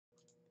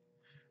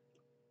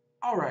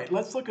All right,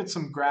 let's look at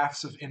some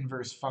graphs of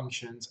inverse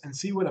functions and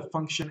see what a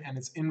function and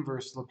its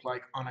inverse look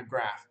like on a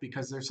graph,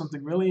 because there's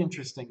something really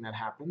interesting that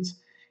happens.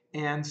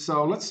 And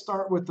so let's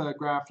start with a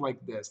graph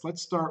like this.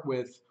 Let's start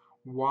with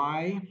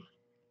y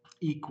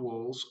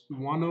equals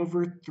 1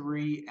 over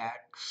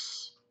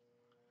 3x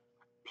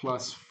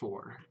plus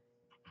 4.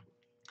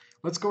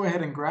 Let's go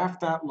ahead and graph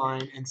that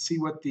line and see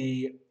what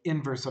the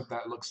inverse of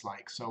that looks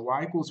like. So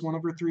y equals 1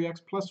 over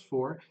 3x plus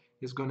 4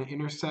 is going to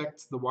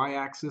intersect the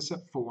y-axis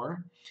at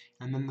 4,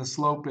 and then the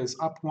slope is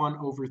up 1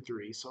 over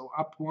 3. So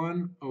up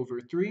 1 over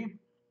 3,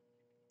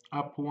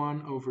 up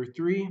 1 over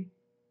 3,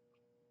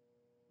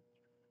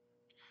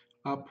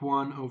 up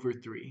 1 over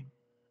 3.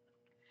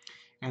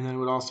 And then it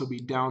would also be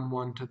down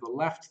 1 to the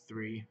left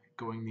 3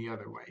 going the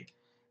other way.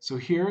 So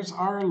here's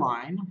our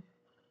line.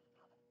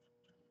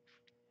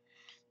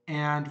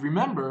 And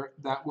remember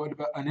that what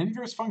an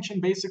inverse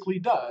function basically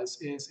does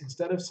is,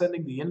 instead of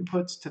sending the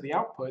inputs to the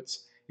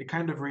outputs, it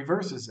kind of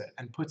reverses it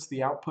and puts the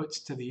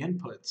outputs to the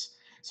inputs.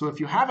 So if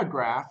you have a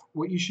graph,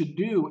 what you should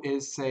do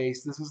is say,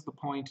 this is the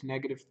point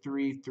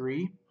 -3,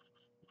 3.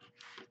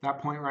 That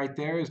point right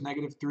there is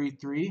 -3,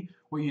 3.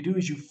 What you do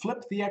is you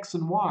flip the x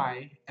and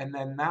y, and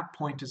then that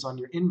point is on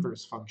your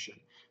inverse function.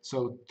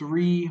 So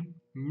 3,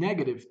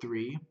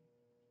 -3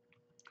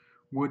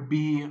 would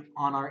be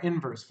on our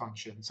inverse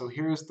function. So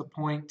here's the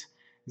point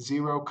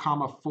 0,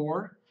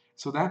 4.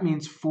 So that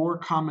means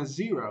 4,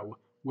 0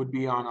 would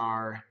be on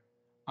our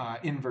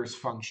inverse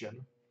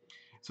function.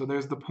 So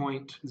there's the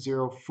point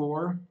 0,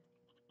 4,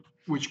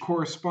 which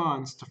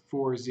corresponds to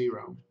 4,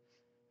 0.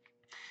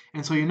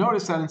 And so you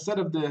notice that instead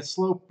of the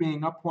slope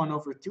being up 1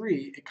 over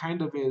 3, it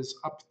kind of is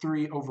up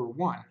 3 over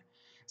 1.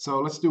 So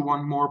let's do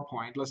one more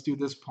point. Let's do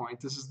this point.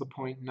 This is the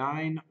point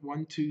 9,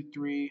 1, 2,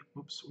 3,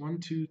 oops, 1,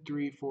 2,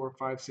 3, 4,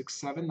 5, 6,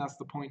 7. That's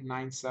the point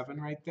 9, 7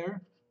 right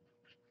there.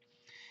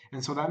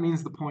 And so that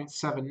means the point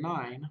 7,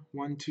 9,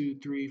 1, 2,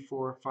 3,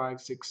 4, 5,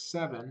 6,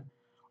 7,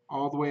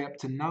 all the way up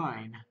to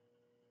 9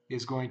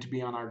 is going to be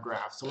on our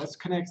graph. So let's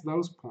connect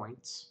those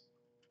points.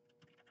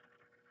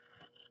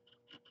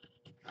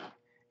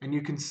 And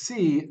you can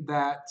see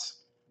that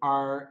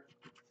our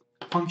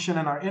function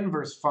and our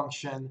inverse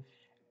function,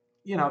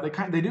 you know,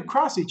 they do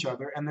cross each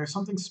other, and there's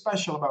something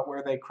special about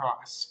where they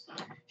cross.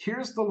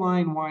 Here's the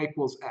line y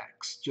equals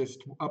x,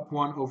 just up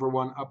 1 over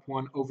 1, up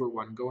 1 over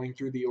 1, going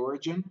through the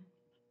origin.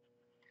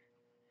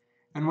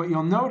 And what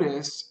you'll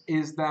notice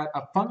is that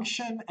a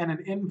function and an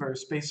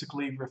inverse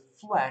basically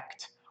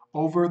reflect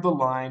over the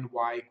line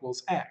y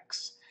equals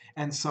x.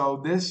 And so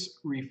this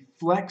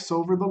reflects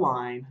over the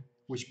line,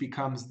 which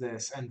becomes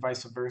this, and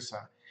vice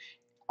versa.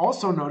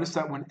 Also notice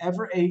that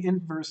whenever a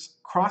inverse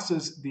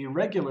crosses the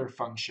irregular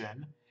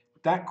function,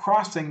 that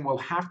crossing will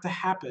have to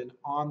happen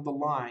on the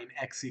line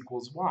x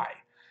equals y,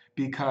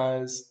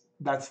 because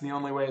that's the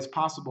only way it's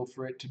possible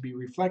for it to be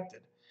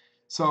reflected.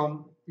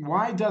 So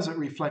why does it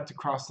reflect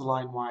across the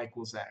line y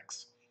equals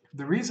x?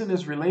 The reason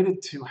is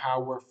related to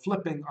how we're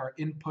flipping our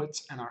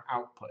inputs and our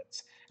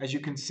outputs. As you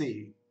can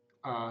see,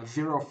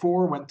 0,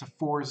 4 went to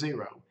 4,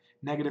 0.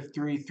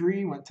 -3,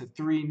 3 went to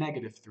 3,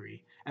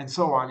 -3, and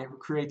so on. It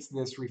creates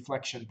this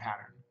reflection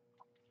pattern.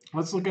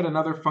 Let's look at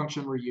another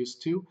function we're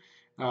used to,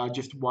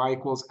 just y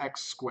equals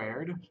x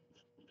squared.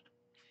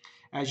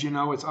 As you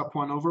know, it's up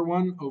 1 over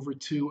 1, over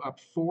 2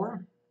 up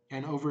 4,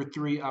 and over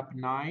 3 up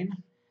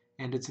 9,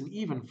 and it's an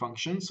even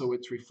function, so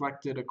it's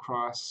reflected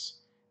across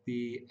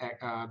the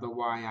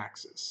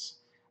y-axis.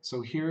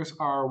 So here's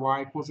our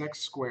y equals x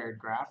squared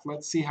graph.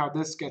 Let's see how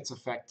this gets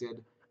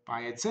affected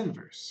by its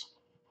inverse.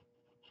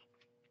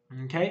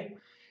 Okay,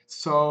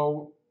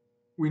 so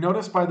we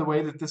notice, by the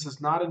way, that this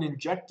is not an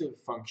injective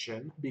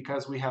function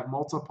because we have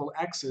multiple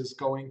x's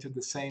going to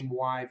the same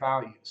y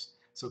values.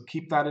 So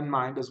keep that in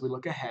mind as we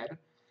look ahead.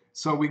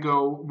 So we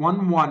go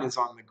 1, 1 is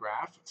on the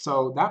graph.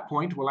 So that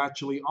point will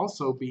actually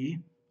also be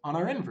on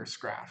our inverse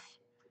graph.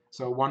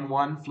 So 1,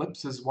 1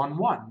 flips is 1,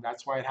 1.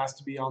 That's why it has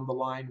to be on the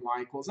line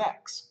y equals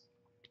x.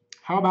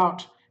 How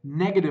about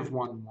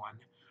 -1, 1?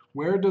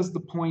 Where does the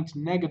point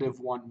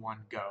 -1,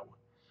 1 go?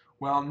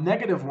 Well,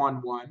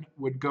 -1, 1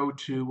 would go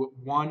to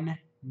 1,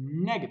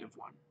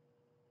 -1.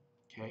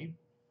 Okay.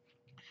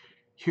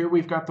 Here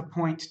we've got the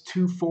point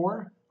 2,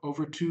 4,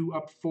 over 2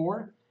 up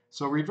 4.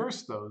 So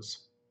reverse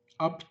those.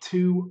 Up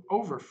 2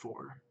 over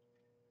 4.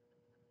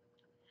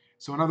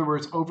 So in other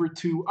words, over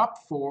 2 up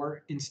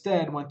 4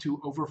 instead went to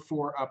over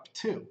 4 up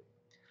 2.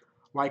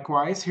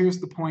 Likewise, here's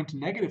the point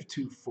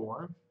 -2,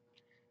 4.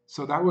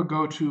 So that would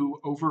go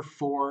to over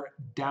 4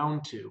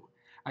 down 2.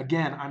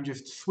 Again, I'm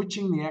just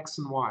switching the x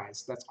and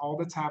y's. That's all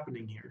that's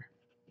happening here.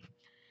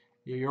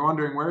 You're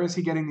wondering, where is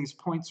he getting these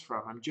points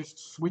from? I'm just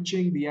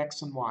switching the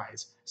x and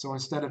y's. So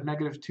instead of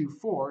 -2,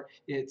 4,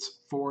 it's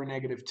 4,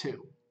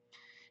 -2.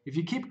 If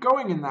you keep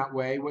going in that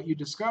way, what you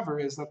discover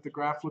is that the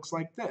graph looks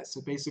like this.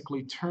 It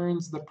basically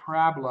turns the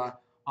parabola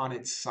on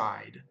its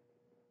side.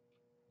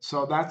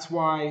 So that's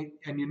why,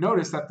 and you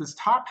notice that this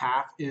top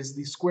half is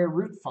the square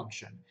root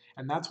function.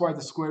 And that's why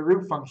the square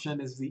root function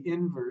is the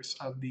inverse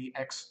of the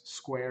x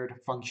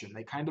squared function.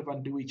 They kind of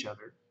undo each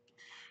other.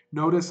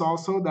 Notice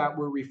also that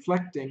we're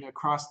reflecting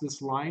across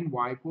this line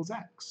y equals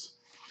x.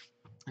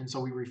 And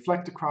so we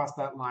reflect across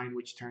that line,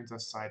 which turns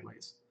us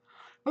sideways.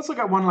 Let's look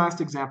at one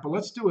last example.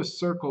 Let's do a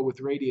circle with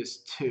radius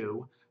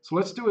 2. So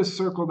let's do a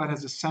circle that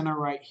has a center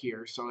right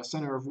here. So a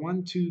center of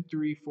 1, 2,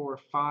 3, 4,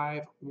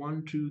 5,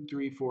 1, 2,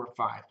 3, 4,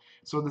 5.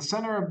 So the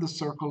center of the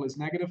circle is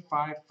negative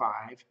 5,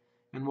 5,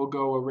 and we'll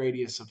go a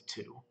radius of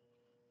 2.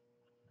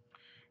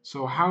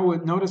 So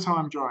notice how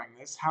I'm drawing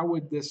this. How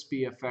would this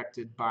be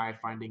affected by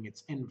finding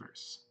its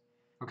inverse?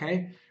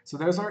 Okay, so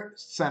there's our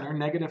center,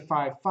 negative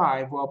 5,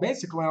 5. Well,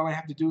 basically all I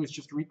have to do is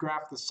just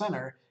regraph the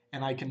center,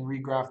 and I can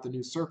regraph the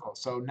new circle.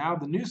 So now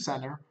the new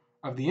center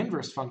of the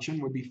inverse function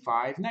would be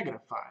 5,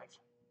 negative 5.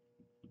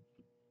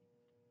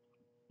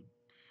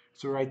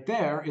 So right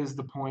there is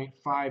the point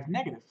 5,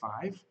 negative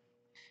 5.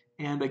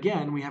 And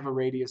again, we have a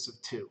radius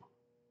of 2.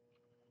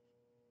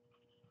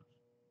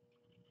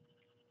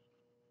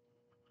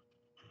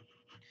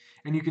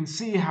 And you can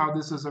see how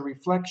this is a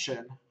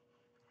reflection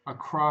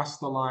across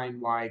the line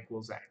y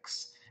equals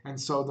x. And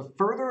so the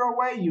further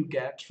away you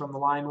get from the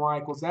line y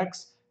equals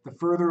x, the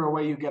further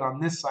away you get on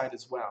this side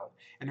as well.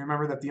 And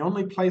remember that the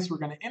only place we're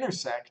going to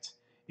intersect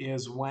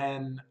is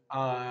when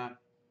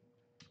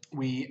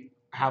we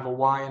have a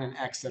y and an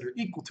x that are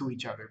equal to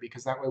each other,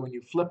 because that way when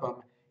you flip them,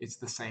 it's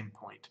the same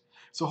point.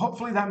 So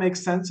hopefully that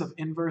makes sense of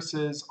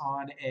inverses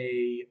on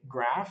a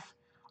graph.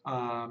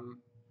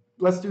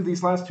 Let's do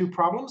these last two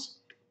problems.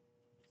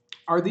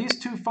 Are these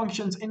two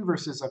functions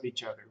inverses of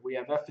each other? We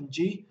have f and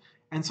g.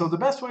 And so the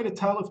best way to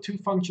tell if two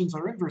functions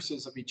are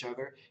inverses of each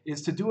other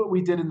is to do what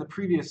we did in the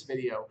previous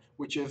video,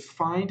 which is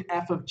find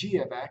f of g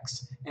of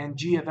x and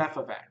g of f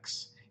of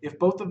x. If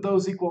both of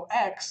those equal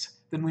x,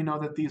 then we know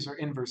that these are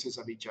inverses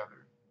of each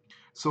other.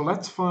 So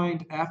let's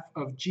find f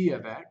of g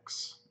of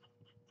x.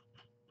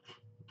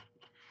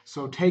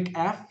 So take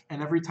f,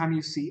 and every time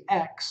you see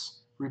x,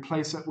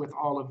 replace it with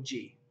all of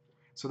g.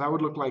 So that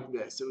would look like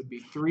this. It would be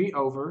 3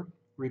 over,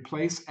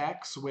 replace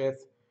x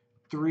with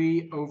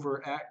 3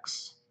 over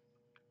x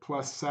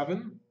plus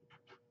 7.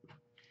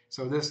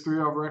 So this 3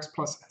 over x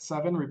plus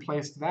 7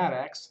 replaced that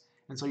x.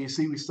 And so you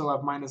see we still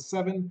have minus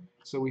 7,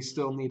 so we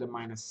still need a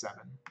minus 7.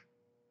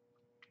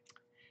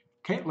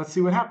 Okay, let's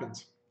see what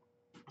happens.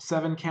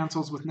 7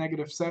 cancels with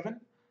negative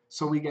 7.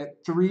 So we get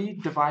 3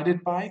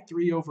 divided by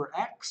 3 over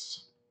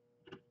x,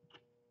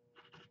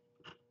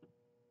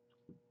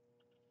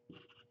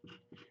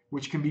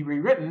 which can be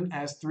rewritten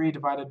as 3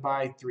 divided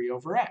by 3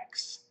 over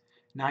x.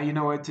 Now you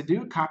know what to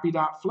do. Copy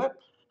dot flip.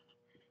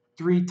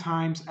 3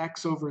 times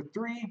x over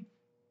 3.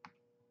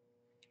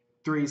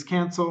 3's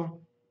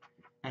cancel,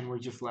 and we're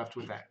just left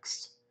with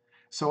x.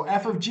 So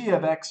f of g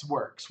of x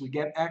works. We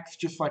get x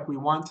just like we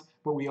want,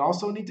 but we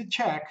also need to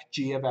check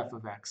g of f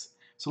of x.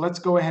 So let's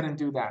go ahead and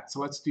do that. So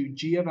let's do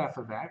g of f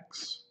of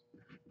x.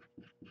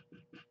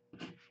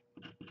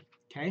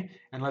 Okay,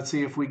 and let's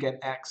see if we get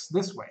x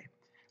this way.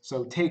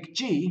 So take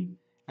g,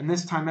 and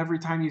this time every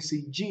time you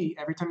see g,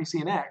 every time you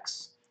see an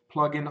x,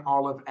 plug in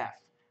all of f.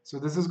 So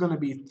this is going to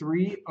be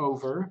 3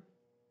 over,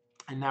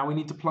 and now we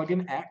need to plug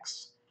in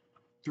x,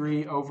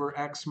 3 over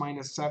x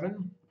minus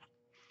 7,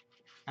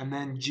 and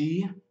then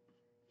g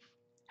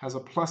has a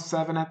plus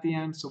 7 at the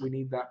end, so we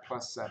need that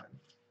plus 7.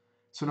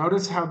 So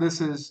notice how this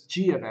is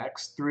g of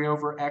x, 3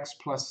 over x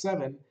plus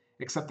 7,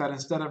 except that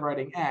instead of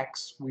writing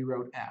x, we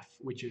wrote f,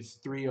 which is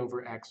 3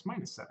 over x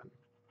minus 7.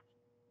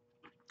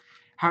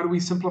 How do we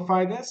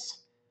simplify this?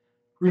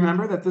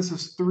 Remember that this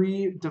is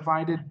 3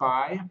 divided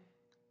by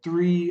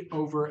 3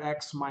 over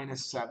x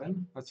minus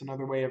 7. That's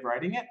another way of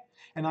writing it.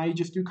 And now you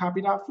just do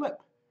copy dot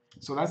flip.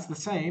 So that's the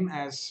same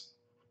as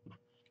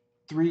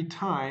 3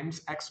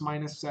 times x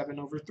minus 7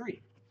 over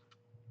 3.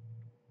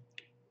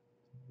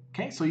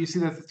 Okay, so you see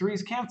that the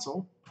 3's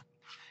cancel.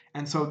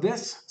 And so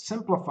this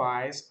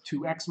simplifies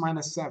to x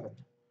minus 7.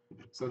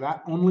 So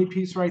that only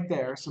piece right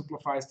there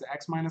simplifies to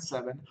x minus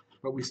 7,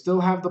 but we still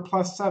have the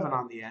plus 7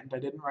 on the end. I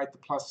didn't write the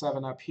plus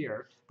 7 up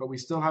here, but we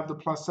still have the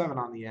plus 7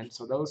 on the end,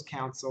 so those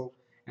cancel,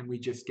 and we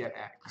just get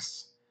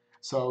x.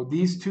 So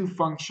these two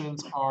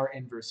functions are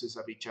inverses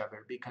of each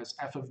other because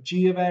f of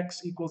g of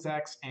x equals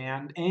x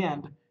and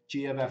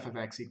g of f of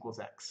x equals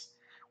x.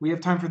 We have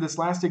time for this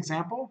last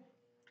example.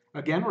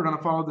 Again, we're going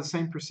to follow the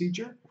same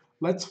procedure.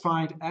 Let's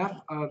find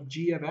f of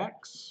g of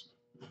x.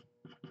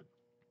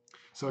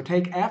 So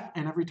take f,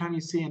 and every time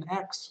you see an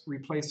x,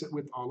 replace it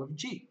with all of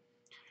g.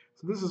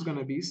 So this is going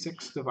to be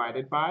 6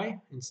 divided by,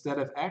 instead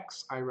of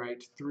x, I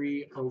write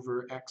 3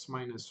 over x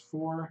minus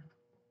 4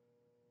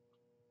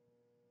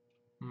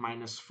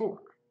 minus 4.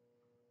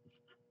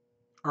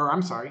 Or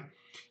I'm sorry,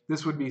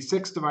 this would be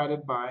 6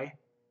 divided by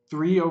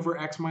 3 over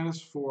x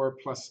minus 4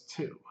 plus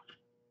 2.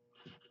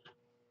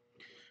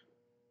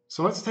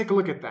 So let's take a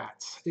look at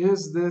that.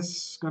 Is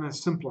this going to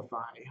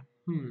simplify?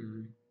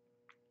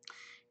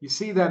 You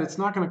see that it's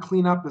not going to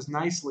clean up as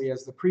nicely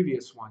as the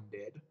previous one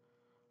did.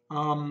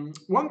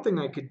 One thing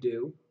I could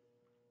do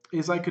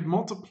is I could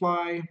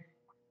multiply.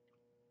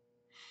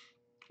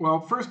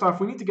 Well, first off,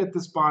 we need to get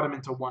this bottom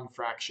into one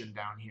fraction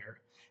down here.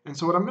 And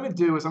so what I'm going to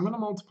do is I'm going to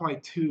multiply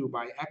 2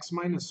 by x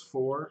minus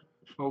 4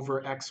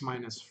 over x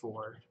minus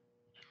 4.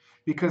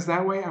 because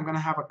that way I'm going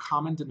to have a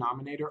common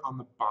denominator on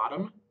the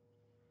bottom,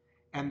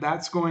 and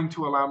that's going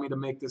to allow me to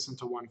make this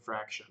into one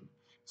fraction.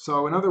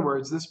 So in other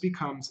words, this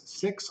becomes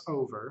 6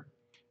 over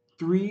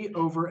 3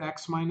 over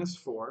x minus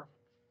 4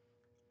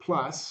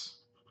 plus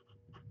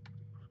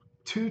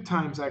 2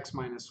 times x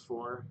minus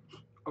 4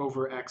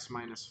 over x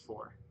minus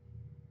 4.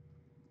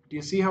 Do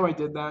you see how I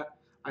did that?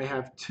 I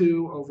have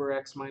 2 over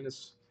x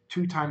minus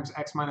 2 times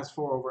x minus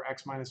 4 over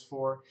x minus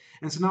 4.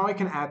 And so now I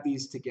can add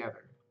these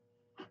together.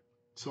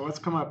 So let's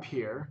come up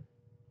here.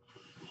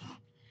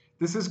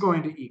 This is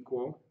going to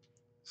equal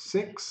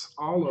 6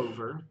 all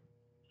over.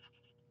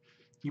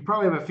 You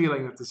probably have a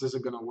feeling that this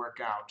isn't going to work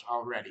out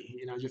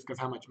already, just because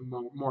how much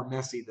more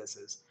messy this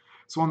is.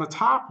 So on the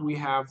top, we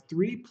have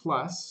 3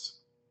 plus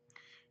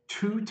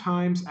 2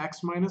 times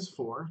x minus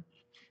 4.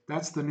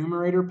 That's the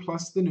numerator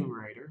plus the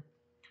numerator,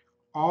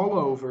 all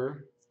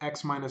over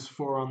x minus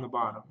 4 on the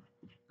bottom,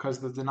 because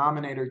the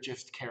denominator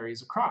just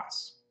carries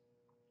across.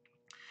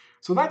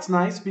 So that's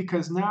nice,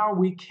 because now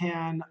we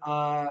can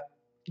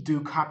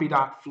do copy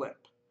dot flip.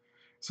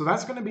 So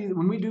that's going to be,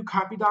 when we do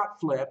copy dot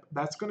flip,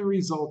 that's going to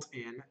result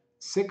in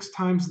 6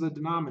 times the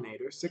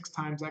denominator, 6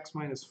 times x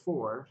minus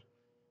 4,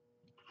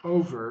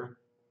 over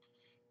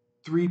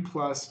 3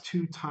 plus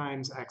 2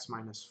 times x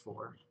minus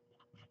 4.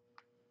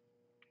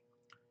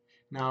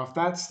 Now, if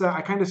that's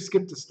I kind of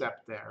skipped a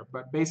step there,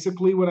 but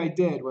basically what I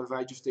did was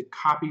I just did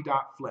copy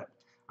dot flip.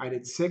 I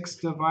did 6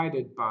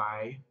 divided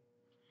by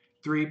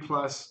 3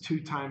 plus 2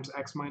 times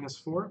x minus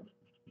 4,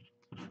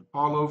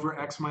 all over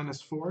x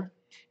minus 4.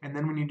 And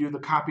then when you do the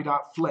copy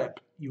dot flip,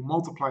 you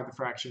multiply the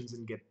fractions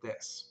and get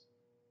this.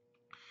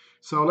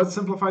 So let's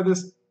simplify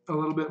this a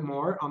little bit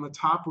more. On the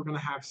top, we're going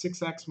to have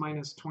 6x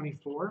minus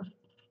 24.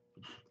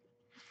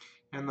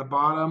 And the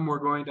bottom, we're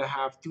going to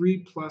have 3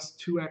 plus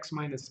 2x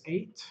minus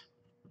 8.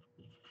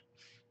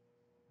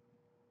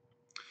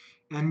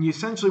 And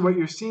essentially what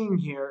you're seeing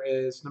here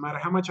is, no matter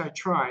how much I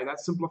try, that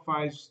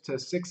simplifies to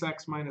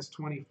 6x minus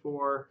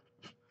 24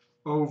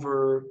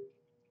 over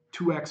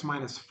 2x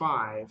minus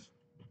 5.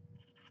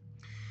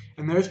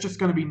 And there's just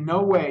going to be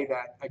no way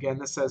that, again,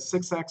 this says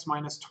 6x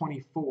minus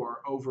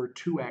 24 over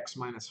 2x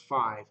minus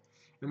 5.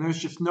 And there's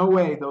just no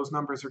way those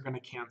numbers are going to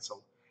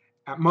cancel.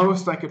 At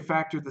most, I could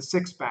factor the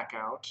 6 back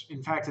out.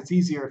 In fact, it's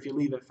easier if you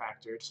leave it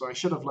factored. So I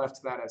should have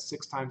left that as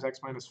 6 times x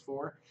minus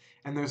 4.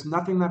 And there's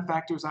nothing that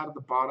factors out of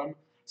the bottom,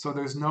 so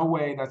there's no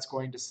way that's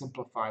going to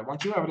simplify.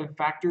 Once you have it in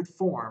factored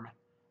form,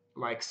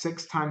 like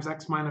 6 times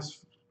x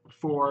minus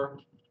 4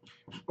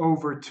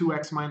 over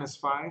 2x minus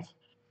 5,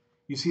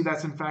 you see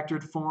that's in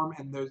factored form,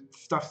 and the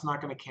stuff's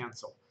not going to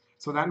cancel.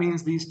 So that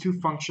means these two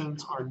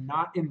functions are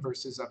not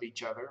inverses of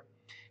each other,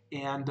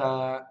 and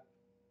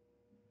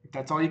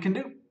that's all you can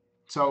do.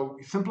 So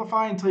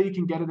simplify until you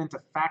can get it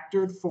into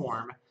factored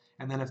form,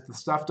 and then if the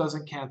stuff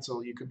doesn't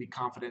cancel, you can be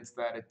confident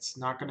that it's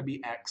not going to be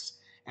x,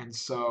 and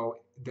so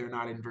they're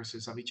not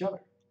inverses of each other.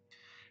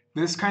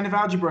 This kind of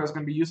algebra is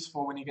going to be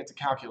useful when you get to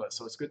calculus,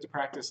 so it's good to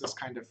practice this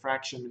kind of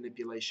fraction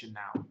manipulation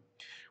now.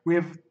 We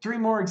have 3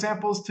 more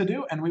examples to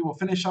do, and we will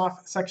finish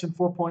off section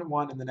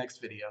 4.1 in the next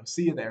video.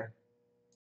 See you there.